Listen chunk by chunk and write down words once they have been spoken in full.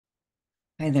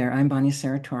Hi there, I'm Bonnie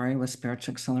Serratore with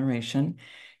Spiritual Acceleration,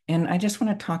 and I just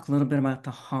want to talk a little bit about the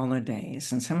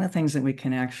holidays and some of the things that we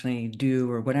can actually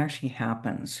do or what actually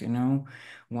happens,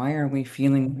 Why are we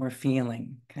feeling what we're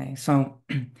feeling? Okay, so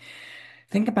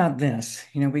think about this.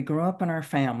 We grow up in our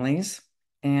families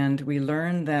and we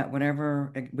learn that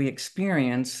whatever we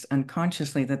experience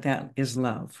unconsciously, that is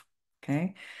love.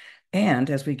 Okay. And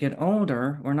as we get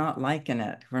older, we're not liking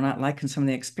it. We're not liking some of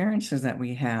the experiences that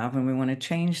we have, and we want to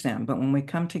change them. But when we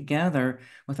come together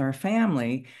with our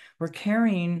family, we're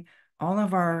carrying all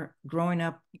of our growing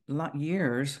up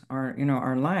years,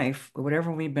 our life,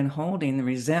 whatever we've been holding, the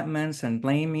resentments and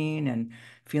blaming and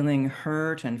feeling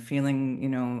hurt and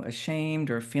feeling, ashamed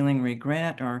or feeling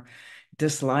regret or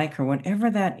dislike or whatever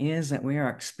that is that we are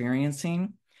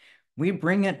experiencing, we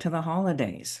bring it to the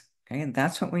holidays. Okay. And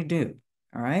that's what we do.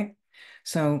 All right.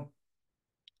 So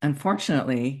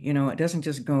unfortunately, it doesn't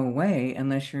just go away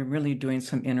unless you're really doing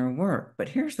some inner work. But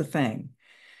here's the thing.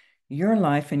 Your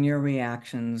life and your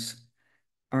reactions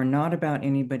are not about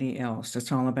anybody else.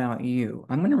 It's all about you.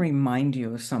 I'm going to remind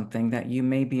you of something that you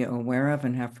may be aware of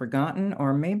and have forgotten,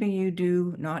 or maybe you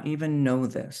do not even know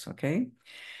this, okay?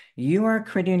 You are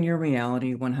creating your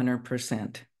reality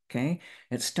 100%. Okay.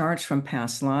 It starts from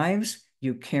past lives.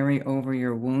 You carry over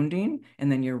your wounding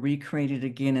and then you're recreated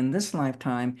again in this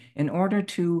lifetime in order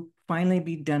to finally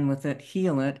be done with it,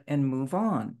 heal it, and move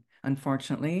on.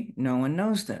 Unfortunately, no one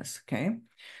knows this. Okay.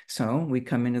 So we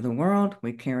come into the world,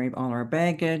 we carry all our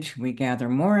baggage, we gather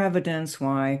more evidence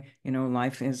why,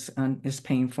 life is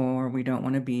painful or we don't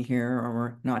want to be here or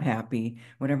we're not happy,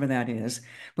 whatever that is.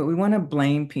 But we want to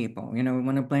blame people. We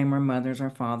want to blame our mothers,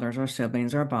 our fathers, our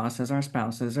siblings, our bosses, our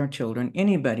spouses, our children,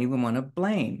 anybody we want to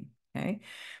blame. Okay.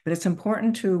 But it's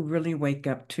important to really wake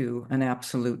up to an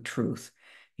absolute truth.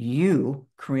 You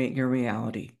create your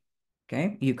reality.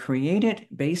 Okay. You create it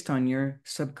based on your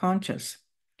subconscious.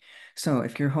 So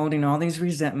if you're holding all these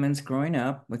resentments growing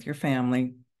up with your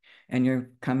family and you're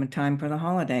coming time for the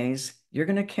holidays, you're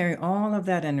going to carry all of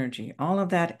that energy, all of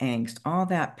that angst, all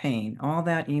that pain, all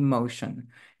that emotion,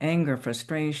 anger,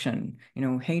 frustration,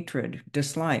 hatred,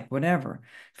 dislike, whatever,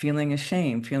 feeling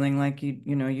ashamed, feeling like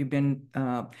you've been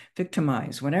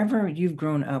victimized, whatever you've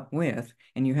grown up with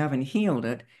and you haven't healed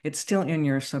it, it's still in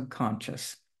your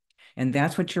subconscious. And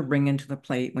that's what you're bringing to the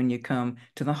plate when you come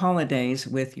to the holidays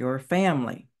with your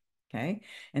family. Okay.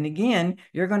 And again,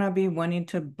 you're going to be wanting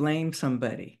to blame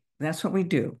somebody. That's what we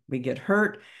do. We get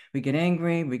hurt, we get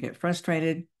angry, we get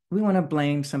frustrated. We want to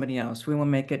blame somebody else. We will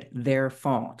make it their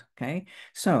fault. Okay.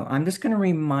 So I'm just going to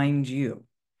remind you,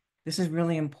 this is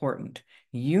really important.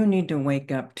 You need to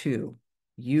wake up too.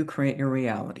 You create your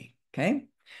reality. Okay.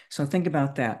 So think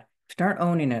about that. Start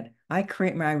owning it. I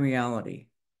create my reality.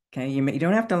 Okay. You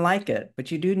don't have to like it,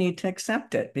 but you do need to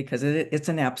accept it because it's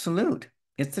an absolute.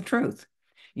 It's the truth.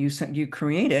 You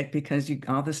create it because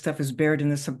all this stuff is buried in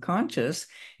the subconscious,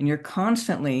 and you're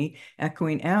constantly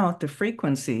echoing out the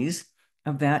frequencies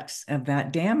of that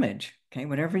damage. Okay,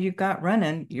 whatever you've got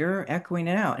running, you're echoing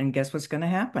it out. And guess what's going to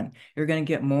happen? You're going to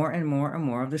get more and more and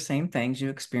more of the same things you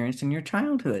experienced in your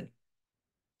childhood.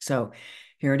 So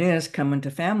here it is, coming to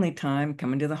family time,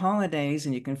 coming to the holidays,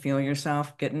 and you can feel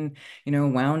yourself getting,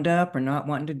 wound up or not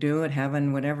wanting to do it,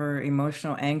 having whatever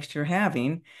emotional angst you're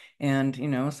having. And,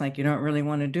 it's like you don't really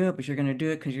want to do it, but you're going to do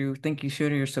it because you think you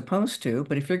should or you're supposed to.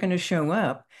 But if you're going to show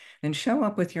up, then show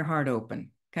up with your heart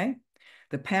open. Okay.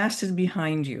 The past is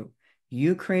behind you.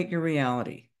 You create your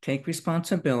reality. Take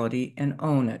responsibility and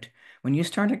own it. When you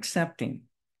start accepting,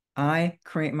 I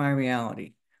create my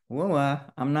reality. Whoa,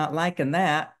 I'm not liking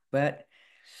that, but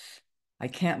I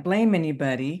can't blame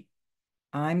anybody.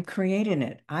 I'm creating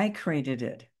it. I created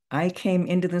it. I came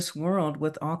into this world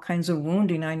with all kinds of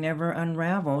wounding I never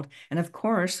unraveled. And of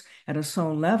course, at a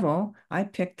soul level, I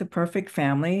picked the perfect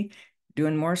family,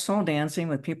 doing more soul dancing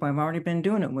with people I've already been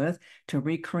doing it with to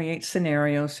recreate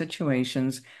scenarios,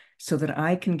 situations, so that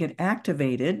I can get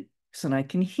activated, so that I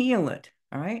can heal it.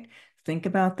 All right. Think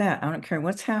about that. I don't care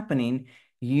what's happening.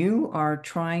 You are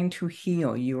trying to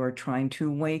heal. You are trying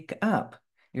to wake up.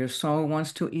 Your soul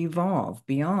wants to evolve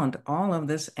beyond all of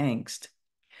this angst.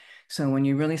 So when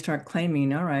you really start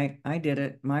claiming, all right, I did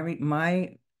it. I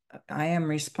am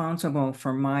responsible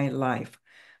for my life.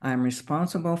 I'm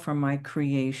responsible for my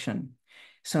creation.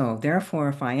 So therefore,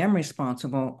 if I am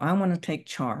responsible, I want to take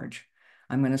charge.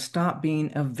 I'm going to stop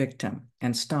being a victim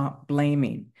and stop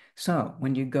blaming. So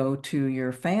when you go to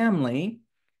your family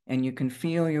and you can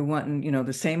feel you're wanting,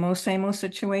 the same old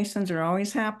situations are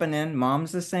always happening.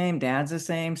 Mom's the same, dad's the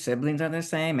same, siblings are the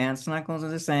same, aunts and uncles are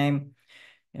the same.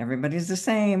 Everybody's the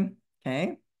same,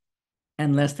 okay?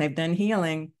 Unless they've done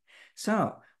healing.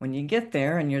 So When you get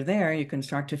there and you're there, you can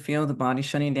start to feel the body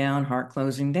shutting down, heart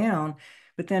closing down,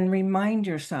 but then remind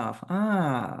yourself,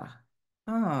 oh,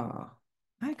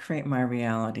 I create my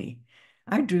reality.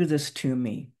 I drew this to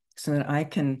me so that I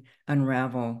can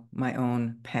unravel my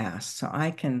own past, so I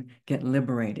can get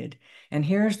liberated. And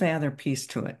here's the other piece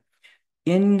to it.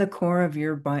 In the core of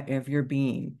your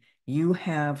being, you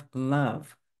have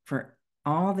love for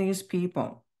all these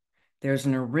people. There's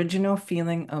an original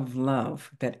feeling of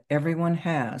love that everyone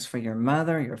has for your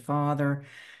mother, your father.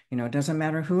 It doesn't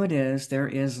matter who it is, there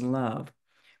is love.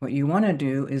 What you want to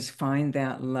do is find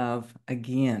that love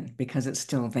again because it's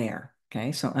still there.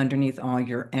 Okay. So underneath all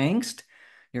your angst,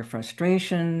 your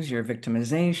frustrations, your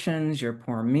victimizations, your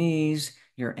poor me's,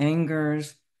 your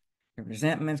angers, your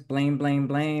resentments, blame, blame,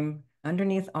 blame,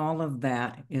 underneath all of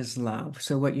that is love.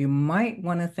 So what you might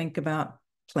want to think about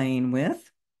playing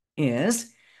with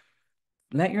is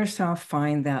let yourself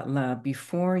find that love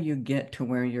before you get to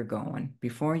where you're going,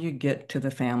 before you get to the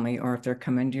family, or if they're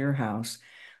coming to your house,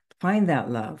 find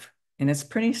that love. And it's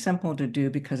pretty simple to do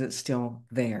because it's still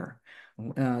there.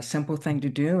 A simple thing to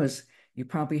do is you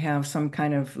probably have some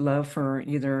kind of love for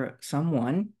either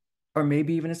someone or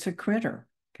maybe even it's a critter.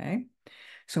 Okay.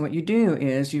 So what you do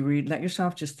is let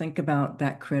yourself just think about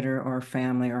that critter or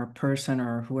family or person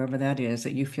or whoever that is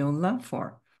that you feel love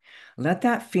for. Let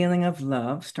that feeling of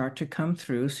love start to come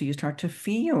through so you start to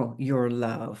feel your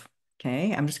love.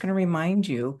 Okay. I'm just going to remind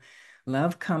you,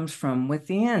 love comes from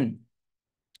within.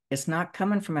 It's not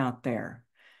coming from out there.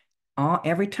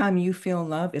 Every time you feel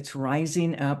love, it's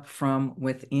rising up from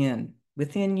within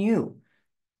you.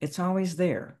 It's always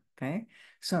there. Okay.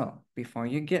 So before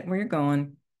you get where you're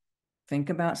going, think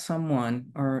about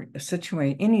someone or a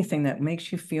situation, anything that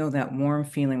makes you feel that warm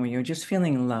feeling where you're just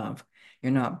feeling love.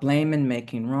 You're not blaming,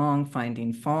 making wrong,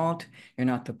 finding fault. You're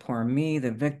not the poor me,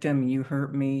 the victim, you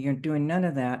hurt me. You're doing none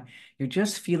of that. You're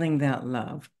just feeling that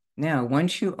love. Now,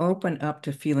 once you open up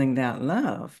to feeling that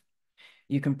love,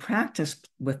 you can practice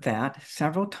with that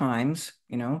several times,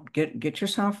 get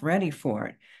yourself ready for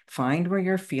it. Find where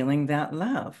you're feeling that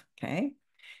love, okay?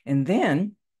 And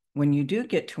then when you do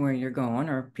get to where you're going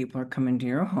or people are coming to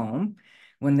your home,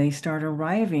 when they start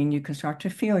arriving, you can start to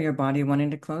feel your body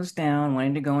wanting to close down,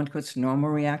 wanting to go into its normal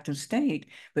reactive state.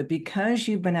 But because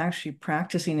you've been actually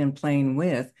practicing and playing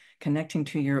with, connecting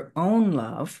to your own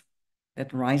love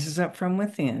that rises up from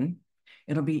within,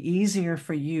 it'll be easier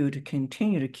for you to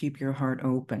continue to keep your heart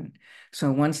open.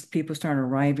 So once people start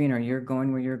arriving or you're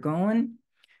going where you're going,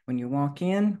 when you walk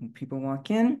in, when people walk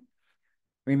in,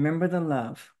 remember the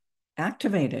love.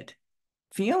 Activate it.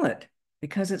 Feel it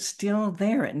because it's still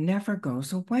there. It never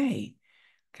goes away.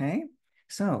 Okay?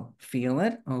 So feel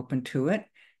it, open to it.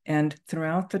 And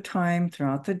throughout the time,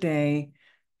 throughout the day,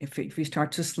 if you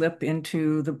start to slip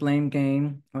into the blame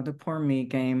game or the poor me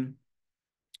game,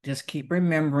 just keep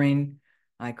remembering,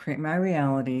 I create my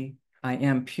reality. I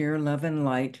am pure love and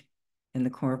light in the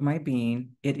core of my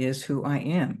being. It is who I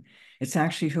am. It's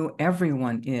actually who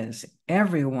everyone is.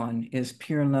 Everyone is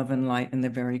pure love and light in the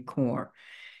very core.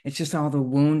 It's just all the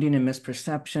wounding and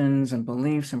misperceptions and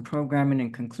beliefs and programming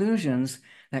and conclusions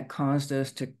that caused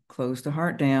us to close the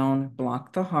heart down,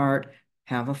 block the heart,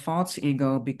 have a false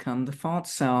ego, become the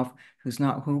false self, who's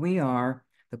not who we are,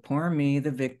 the poor me, the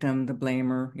victim, the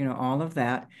blamer, all of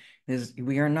that is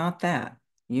we are not that.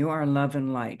 You are love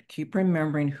and light. Keep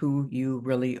remembering who you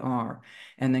really are,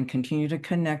 and then continue to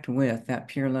connect with that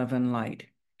pure love and light.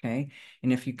 Okay.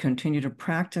 And if you continue to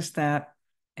practice that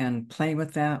and play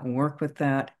with that, work with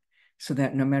that, so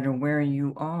that no matter where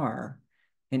you are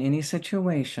in any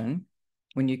situation,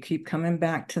 when you keep coming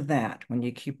back to that, when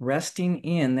you keep resting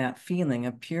in that feeling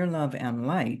of pure love and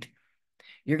light,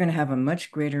 you're going to have a much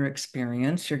greater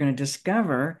experience. You're going to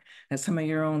discover that some of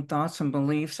your own thoughts and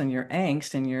beliefs and your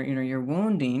angst and your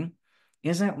wounding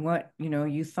isn't what,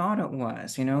 you thought it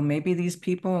was. Maybe these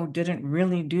people didn't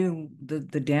really do the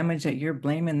damage that you're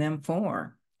blaming them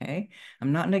for. Okay.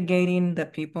 I'm not negating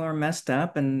that people are messed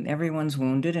up and everyone's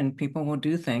wounded and people will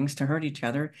do things to hurt each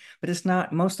other,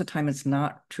 but most of the time, it's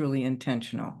not truly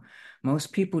intentional.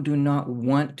 Most people do not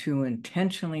want to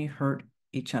intentionally hurt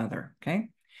each other. Okay.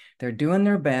 They're doing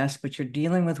their best, but you're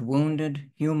dealing with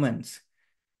wounded humans.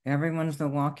 Everyone's the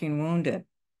walking wounded,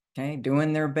 okay,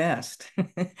 doing their best,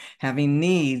 having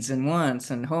needs and wants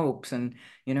and hopes and,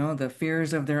 the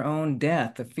fears of their own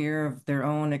death, the fear of their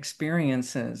own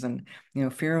experiences and,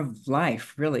 fear of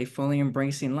life, really fully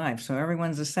embracing life. So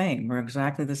everyone's the same. We're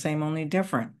exactly the same, only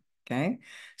different, okay?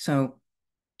 So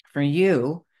for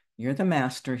you, you're the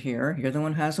master here. You're the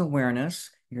one who has awareness.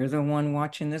 You're the one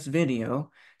watching this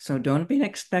video. So don't be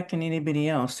expecting anybody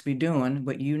else to be doing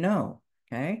what you know.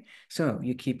 Okay. So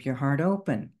you keep your heart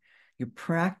open. You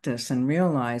practice and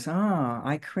realize,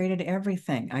 I created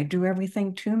everything. I do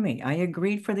everything to me. I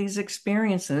agreed for these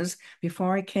experiences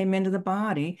before I came into the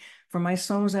body for my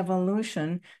soul's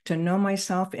evolution to know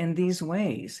myself in these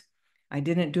ways. I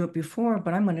didn't do it before,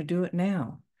 but I'm going to do it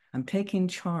now. I'm taking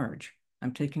charge.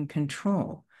 I'm taking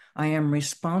control. I am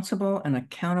responsible and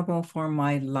accountable for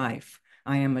my life.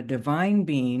 I am a divine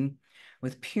being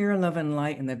with pure love and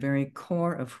light in the very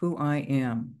core of who I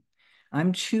am.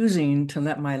 I'm choosing to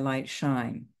let my light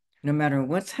shine. No matter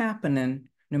what's happening,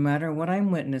 no matter what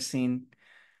I'm witnessing,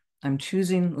 I'm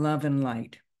choosing love and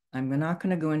light. I'm not going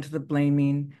to go into the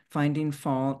blaming, finding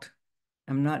fault.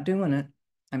 I'm not doing it.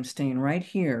 I'm staying right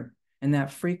here in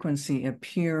that frequency of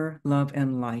pure love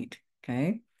and light.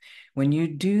 Okay. When you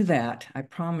do that, I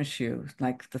promise you,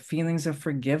 like the feelings of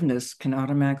forgiveness can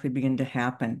automatically begin to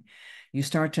happen. You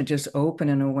start to just open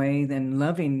in a way, then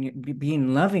loving,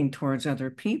 being loving towards other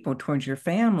people, towards your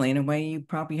family in a way you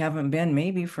probably haven't been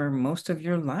maybe for most of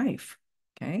your life.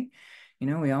 Okay.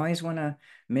 We always want to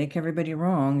make everybody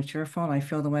wrong. It's your fault. I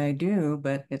feel the way I do,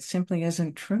 but it simply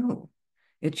isn't true.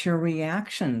 It's your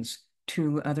reactions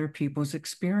to other people's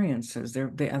experiences,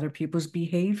 the other people's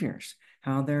behaviors,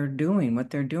 how they're doing, what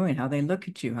they're doing, how they look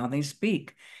at you, how they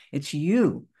speak. It's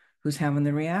you who's having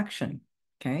the reaction.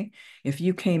 Okay. If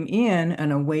you came in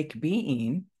an awake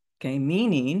being, okay,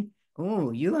 meaning, oh,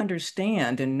 you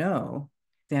understand and know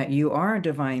that you are a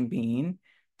divine being,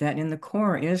 that in the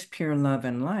core is pure love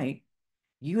and light,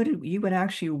 you would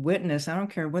actually witness, I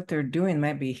don't care what they're doing, they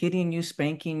might be hitting you,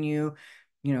 spanking you,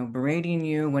 berating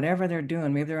you, whatever they're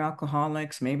doing. Maybe they're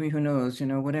alcoholics, maybe who knows,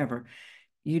 whatever.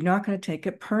 You're not going to take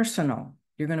it personal.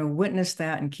 You're going to witness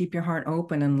that and keep your heart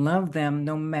open and love them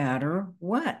no matter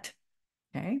what.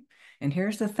 Okay. And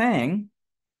here's the thing,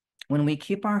 when we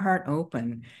keep our heart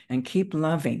open and keep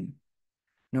loving,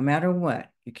 no matter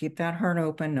what, you keep that heart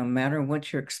open, no matter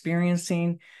what you're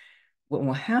experiencing, what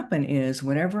will happen is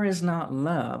whatever is not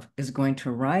love is going to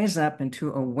rise up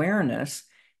into awareness.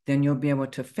 Then you'll be able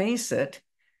to face it,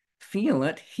 feel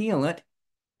it, heal it,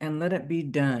 and let it be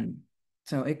done.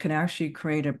 So it can actually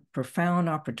create a profound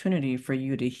opportunity for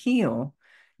you to heal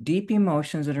deep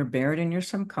emotions that are buried in your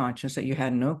subconscious that you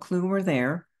had no clue were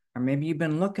there, or maybe you've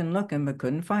been looking, but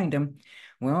couldn't find them.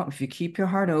 Well, if you keep your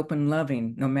heart open,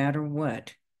 loving, no matter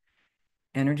what,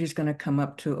 energy is going to come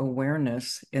up to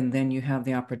awareness, and then you have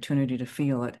the opportunity to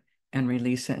feel it and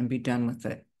release it and be done with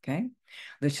it. Okay.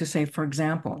 Let's just say, for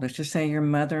example, let's just say your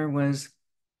mother was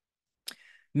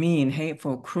mean,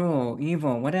 hateful, cruel,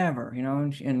 evil, whatever,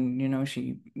 and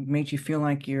she made you feel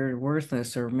like you're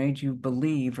worthless or made you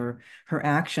believe, or her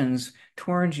actions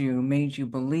towards you made you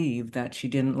believe that she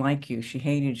didn't like you, she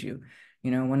hated you,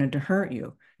 wanted to hurt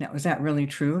you. Now, is that really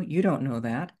true? You don't know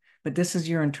that, but this is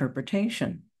your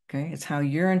interpretation. Okay. It's how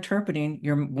you're interpreting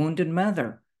your wounded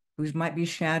mother, who might be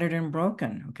shattered and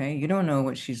broken. Okay. You don't know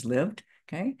what she's lived.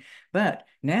 Okay. But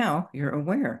now you're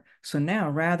aware. So now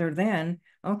rather than,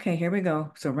 okay, here we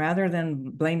go. So rather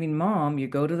than blaming mom, you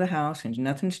go to the house and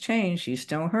nothing's changed. She's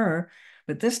still her.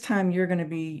 But this time you're going to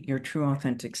be your true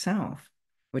authentic self,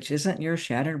 which isn't your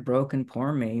shattered, broken,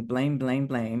 poor me, blame, blame,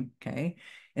 blame. Okay.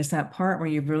 It's that part where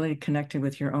you've really connected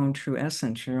with your own true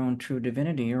essence, your own true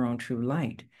divinity, your own true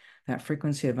light, that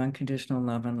frequency of unconditional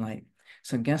love and light.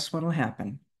 So guess what will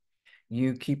happen?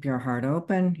 You keep your heart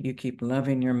open. You keep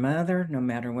loving your mother, no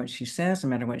matter what she says, no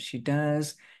matter what she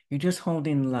does. You're just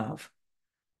holding love.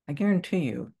 I guarantee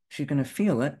you, she's going to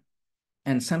feel it,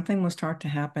 and something will start to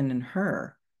happen in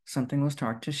her. Something will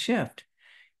start to shift.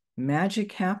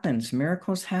 Magic happens,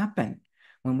 miracles happen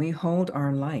when we hold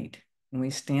our light, when we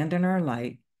stand in our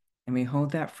light, and we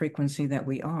hold that frequency that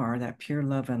we are, that pure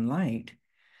love and light.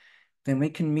 Then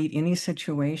we can meet any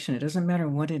situation. It doesn't matter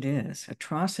what it is.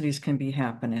 Atrocities can be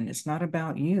happening. It's not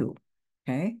about you,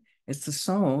 okay? It's the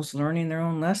souls learning their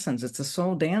own lessons. It's the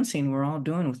soul dancing we're all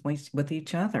doing with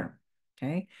each other,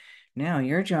 okay? Now,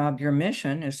 your job, your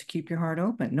mission is to keep your heart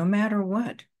open, no matter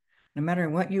what. No matter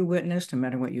what you witness, no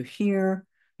matter what you hear,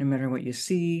 no matter what you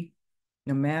see,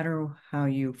 no matter how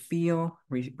you feel,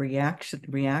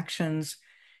 reactions,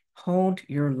 hold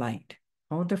your light.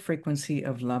 Hold the frequency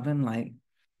of love and light,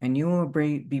 and you will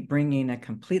be bringing a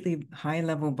completely high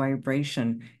level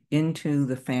vibration into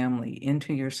the family,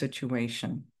 into your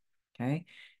situation. Okay.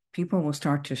 People will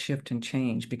start to shift and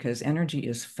change because energy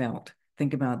is felt.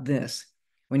 Think about this.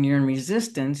 When you're in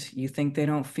resistance, you think they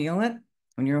don't feel it.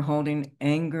 When you're holding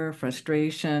anger,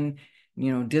 frustration,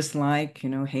 dislike,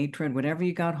 hatred, whatever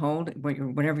you got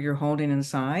whatever you're holding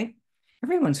inside,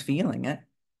 everyone's feeling it.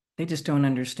 They just don't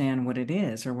understand what it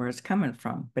is or where it's coming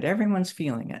from, but everyone's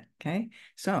feeling it. Okay.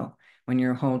 So when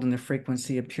you're holding the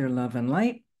frequency of pure love and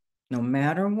light, no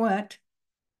matter what,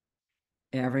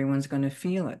 Everyone's going to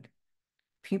feel it.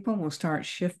 People will start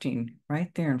shifting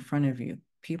right there in front of you.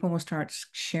 People will start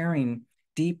sharing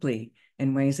deeply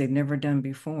in ways they've never done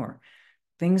before.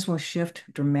 Things will shift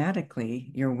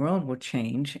dramatically. Your world will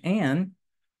change, and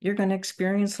you're going to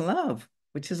experience love,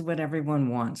 which is what everyone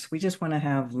wants. We just want to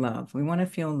have love. We want to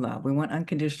feel love. We want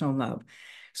unconditional love.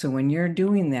 So when you're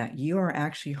doing that, you are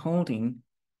actually holding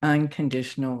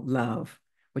unconditional love,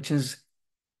 which is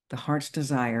the heart's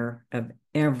desire of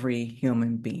every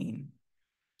human being.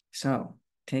 So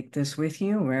take this with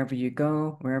you wherever you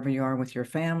go, wherever you are with your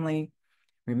family.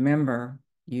 Remember,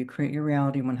 you create your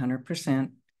reality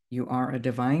 100%. You are a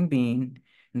divine being,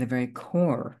 and the very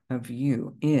core of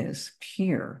you is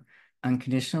pure,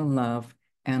 unconditional love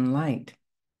and light.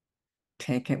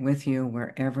 Take it with you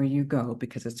wherever you go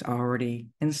because it's already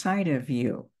inside of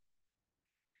you.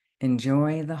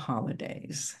 Enjoy the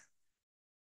holidays.